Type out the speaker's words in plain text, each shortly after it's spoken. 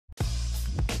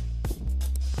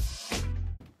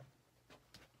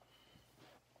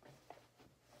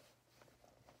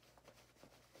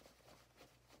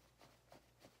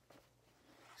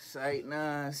Sight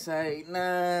none.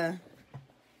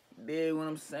 Dig what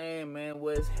I'm saying, man.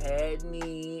 What's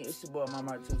happening? It's your boy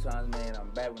MarMar 2 times, man. I'm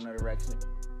back with another reaction.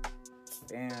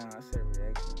 Damn, I said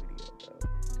reaction video, bro.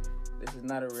 This is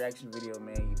not a reaction video,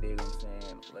 man. You dig what I'm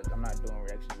saying? Look, I'm not doing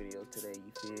reaction videos today,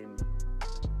 you feel me?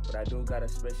 But I do got a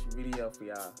special video for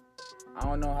y'all. I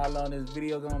don't know how long this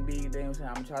video gonna be, you know what I'm saying?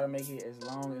 I'm gonna try to make it as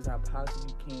long as I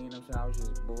possibly can, you know what I'm saying? I was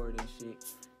just bored and shit.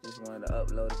 Just wanted to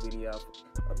upload a video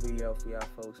for y'all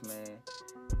folks, man.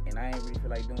 And I ain't really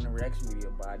feel like doing a reaction video,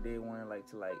 but I did want to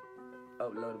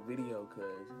upload a video,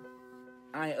 cause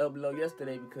I ain't upload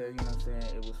yesterday because, you know what I'm saying,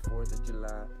 it was 4th of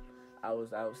July. I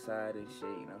was outside and shit,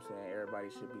 you know what I'm saying? Everybody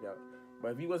should be out.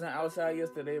 But if you wasn't outside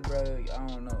yesterday, bro, I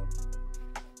don't know.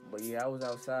 But yeah, I was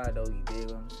outside though, you dig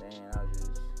what I'm saying? I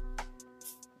was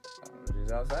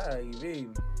just outside, you feel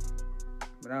me?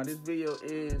 But now this video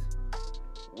is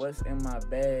what's in my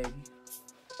bag,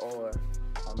 or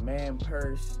a man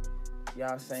purse,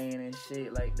 y'all saying and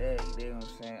shit like that, you know what I'm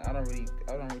saying? I don't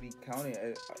really count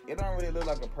it. It don't really look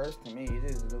like a purse to me. It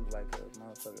just looks like a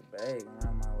motherfucking bag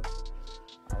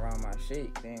around my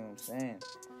shit, you know what I'm saying?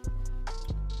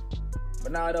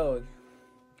 But now though,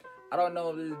 I don't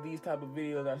know if these type of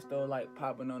videos are still like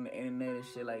popping on the internet and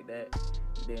shit like that,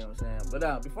 you know what I'm saying?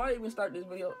 But before I even start this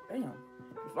video, you know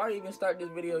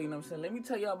what I'm saying, let me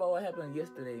tell y'all about what happened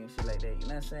yesterday and shit like that, you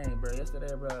know what I'm saying, bro?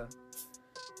 Yesterday,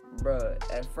 bro,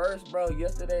 at first, bro,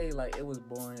 yesterday, like, it was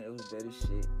boring, it was dead as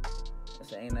shit. I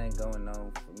said, ain't nothing going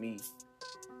on for me.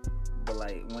 But,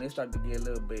 like, when it started to get a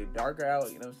little bit darker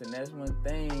out, you know what I'm saying, that's when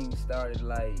things started,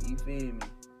 like, you feel me?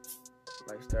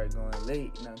 Like, started going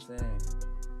late, you know what I'm saying?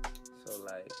 So,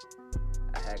 like,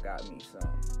 I had got me some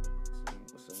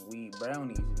weed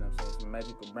brownies, you know what I'm saying? Some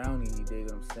magical brownies, you dig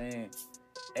what I'm saying?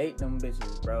 Ate them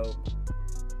bitches, bro.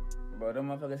 Bro, them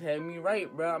motherfuckers had me right,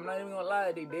 bro. I'm not even gonna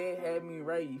lie, they did have me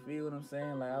right, you feel what I'm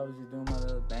saying? Like, I was just doing my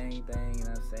little thing, you know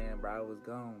what I'm saying? Bro, I was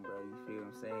gone, bro, you feel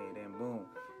what I'm saying? Then boom,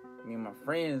 me and my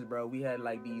friends, bro, we had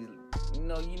like these, you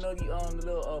know the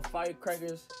little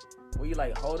firecrackers where you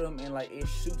like hold them and like it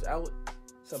shoots out.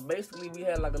 So basically we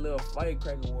had like a little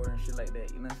firecracker war and shit like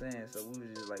that, you know what I'm saying? So we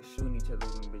was just like shooting each other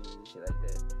with them bitches and shit like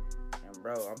that. And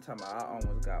bro, I'm talking about, I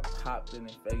almost got popped in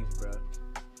the face, bro.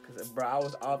 Cause bro, I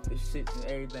was off the shit and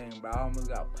everything, bro. I almost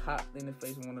got popped in the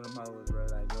face with one of them hoes, bro.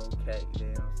 Like, no cat, you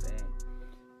know what I'm saying?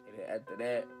 And then after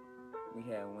that, we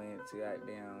had went to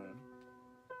goddamn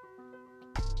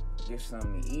get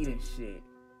something to eat and shit.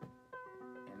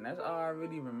 And that's all I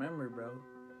really remember, bro.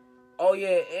 Oh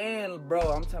yeah, and bro,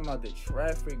 I'm talking about the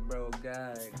traffic, bro.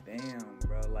 God damn,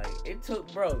 bro. Like, it took,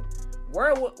 bro,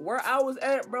 where I was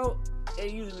at, bro,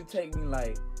 it usually take me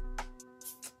like,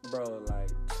 bro, like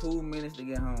 2 minutes to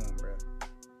get home, bro.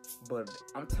 But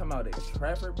I'm talking about the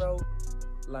traffic, bro.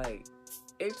 Like,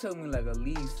 it took me like at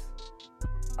least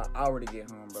an hour to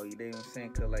get home, bro. You know what I'm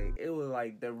saying? Cause like, it was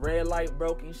like the red light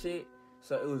broke and shit,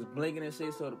 so it was blinking and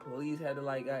shit. So the police had to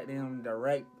like goddamn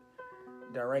direct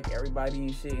everybody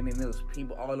and shit. And then there was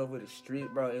people all over the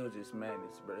street, bro. It was just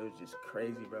madness, bro. It was just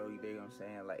crazy, bro. You know what I'm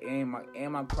saying? Like,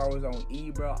 and my car was on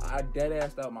E, bro. I dead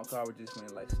ass thought my car was just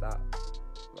gonna like stop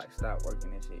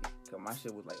working and shit. Cause my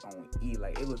shit was like on E,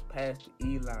 like it was past the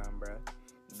E line, bro.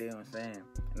 You know what I'm saying?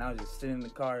 And I was just sitting in the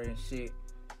car and shit.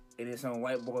 And then some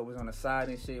white boy was on the side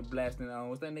and shit blasting on,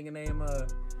 what's that nigga name?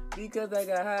 Because I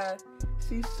got high,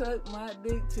 she sucked my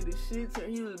dick to the shit. So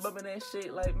he was bumping that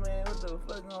shit like, man, what the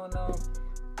fuck going on?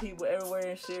 People everywhere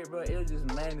and shit, bro. It was just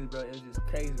madness, bro. It was just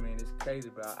crazy, man. It's crazy,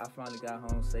 bro. I finally got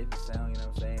home safe and sound, you know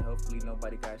what I'm saying? Hopefully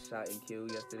nobody got shot and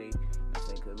killed yesterday. You know what I'm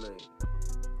saying? Cause look,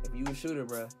 if you a shooter,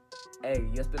 bro, hey,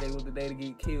 yesterday was the day to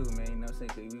get killed, man. You know what I'm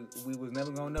saying? Cause we was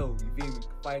never gonna know. You feel me?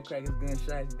 Firecrackers,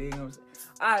 gunshots, dig, you know what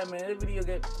I'm saying? Alright, man,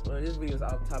 this video's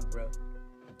off top, bro.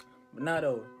 But now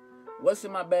though, what's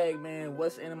in my bag, man?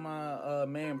 What's in my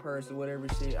man purse or whatever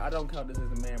shit? I don't count this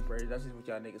as a man purse. That's just what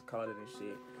y'all niggas call it and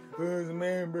shit. It's a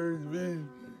man purse, man.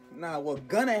 Nah, what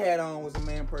Gunna had on was a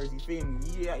man purse, you feel me?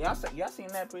 Yeah, y'all seen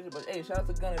that picture, but hey, shout out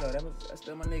to Gunna though. That's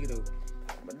still my nigga though.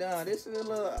 But this is a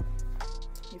little,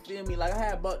 you feel me? Like I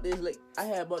had bought this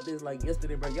like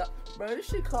yesterday, bro. Bro, this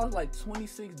shit cost like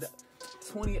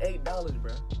 $28,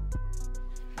 bro.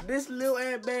 This little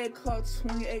ass bag cost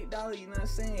 $28, you know what I'm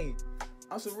saying?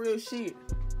 On some real shit.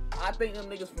 I think them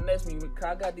niggas finesse me because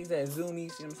I got these at Zoomies, you know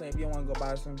what I'm saying? If you want to go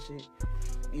buy some shit,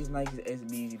 these Nikes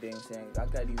SBs, you know what I'm saying? I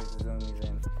got these at Zoomies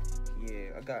and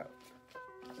yeah, I got.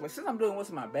 Well, since I'm doing what's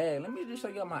in my bag, let me just show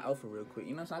y'all my outfit real quick.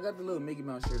 You know what I'm saying? I got the little Mickey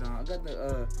Mouse shirt on. I got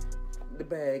the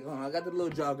bag on. I got the little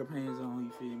jogger pants on,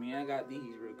 you feel me? I got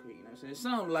these real quick, you know what I'm saying?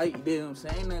 Something light, you know what I'm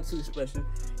saying? Ain't nothing too special. You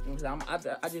know what I'm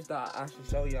saying? I just thought I should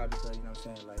show y'all because, you know what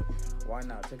I'm saying? Like, why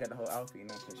not? Check out the whole outfit, you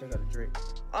know what I'm saying? Check out the drip.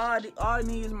 All I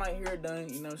need is my hair done,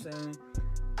 you know what I'm saying?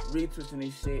 Retwisting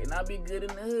this shit, and I'll be good in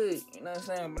the hood, you know what I'm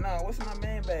saying? But nah, what's in my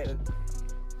man bag?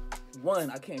 One,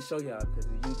 I can't show y'all because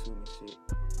of YouTube and shit.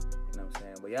 You know what I'm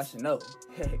saying? But y'all should know.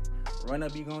 Hey, run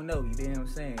up, you gonna know. You know what I'm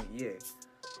saying? Yeah.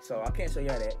 So I can't show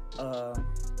y'all that.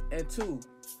 And two,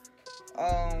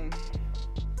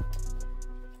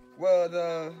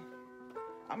 well,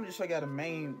 I'm gonna just show y'all the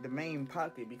main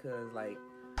pocket because like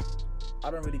I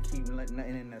don't really keep nothing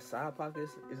in the side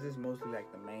pockets. It's just mostly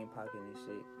like the main pocket and shit.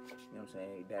 You know what I'm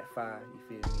saying? That fire, you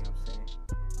feel me? You know what I'm saying?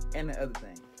 And the other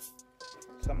thing.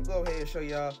 So I'm gonna go ahead and show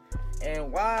y'all.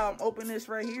 And while I'm opening this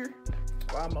right here,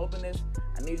 I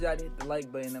need y'all to hit the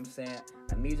like button, you know what I'm saying?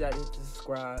 I need y'all to hit the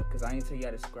subscribe, because I ain't tell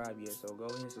y'all to subscribe yet. So go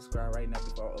ahead and subscribe right now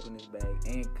before I open this bag.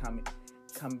 And comment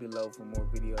below for more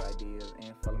video ideas.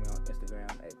 And follow me on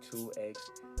Instagram at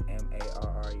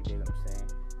 2xmarr. You dig what I'm saying?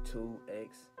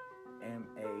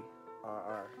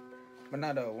 2xmarr. But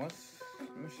now though,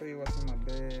 let me show you what's in my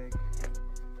bag.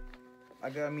 I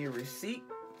got me a receipt.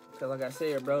 Cause like I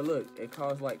said, bro, look, it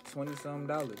costs like $20-something.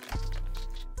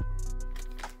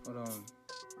 Hold on.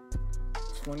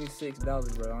 $26,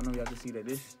 bro. I don't know if y'all can see that.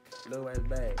 This little ass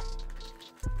bag.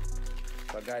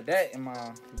 So I got that in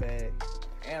my bag.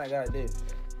 And I got this.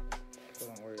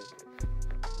 Hold on, where is it?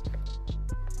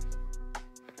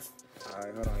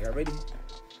 Alright, hold on. Y'all ready?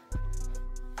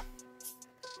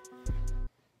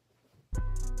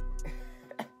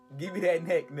 Give me that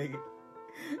neck, nigga.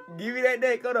 Give me that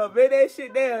neck. Hold on. Bend that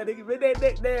shit down, nigga. Bend that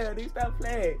neck down, nigga. Stop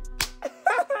playing.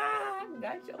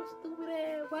 Got your stupid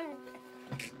ass back.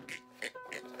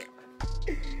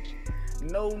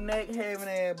 No neck having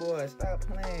ass, boy. Stop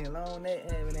playing. Long neck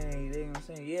having ass. You know what I'm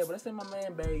saying? Yeah, but that's in my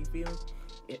man bag. You feel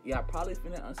me? Y'all probably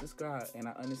finna unsubscribe, and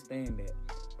I understand that.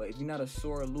 But if you're not a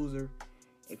sore loser,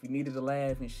 if you needed to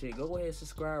laugh and shit, go ahead and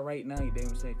subscribe right now. You know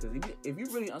what I'm saying? Because if you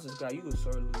really unsubscribe, you a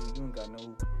sore loser. You ain't got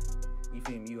no. You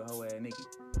feel me? You a whole ass nigga. You know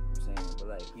what I'm saying? But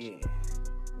like, yeah,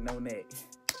 no neck,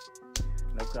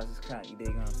 no crosses count. You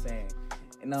dig what I'm saying?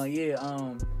 And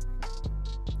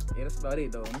yeah, that's about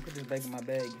it though. Let me put this back in my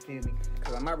bag. You feel me?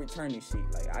 Cause I might return this shit.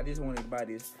 Like I just wanted to buy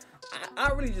this. I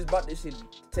really just bought this shit to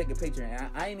take a picture, and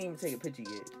I ain't even take a picture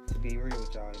yet. To be real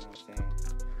with y'all, you know what I'm saying?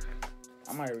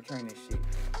 I might return this shit.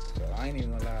 So I ain't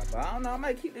even gonna lie. But I don't know. I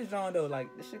might keep this on though.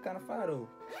 Like this shit kind of fire though.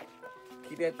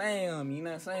 Keep that thing on me. You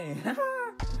know what I'm saying?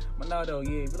 But no though,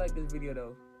 yeah, if you like this video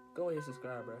though, go ahead and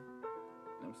subscribe, bro. You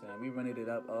know what I'm saying? We running it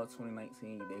up all 2019,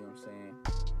 you dig what I'm saying?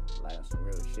 Like some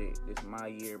real shit. This is my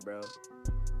year, bro.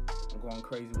 I'm going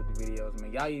crazy with the videos,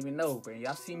 man. Y'all even know, bro.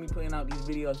 Y'all see me putting out these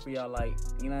videos for y'all, like,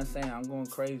 you know what I'm saying? I'm going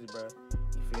crazy, bro.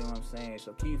 You feel what I'm saying?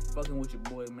 So keep fucking with your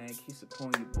boy, man. Keep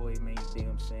supporting your boy, man. You dig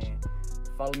what I'm saying?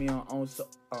 Follow me on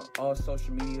all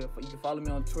social media. You can follow me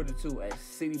on Twitter too at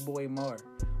cityboymar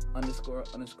 _ CITYBOIMAR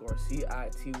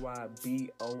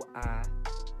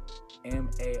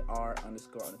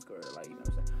 _ like, you know what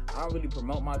I'm saying? I don't really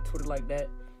promote my Twitter like that,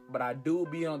 but I do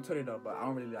be on Twitter though, but I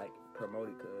don't really like promote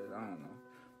it because I don't know.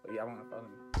 But y'all wanna follow me?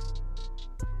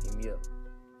 Hit me up.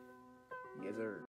 Yes, sir.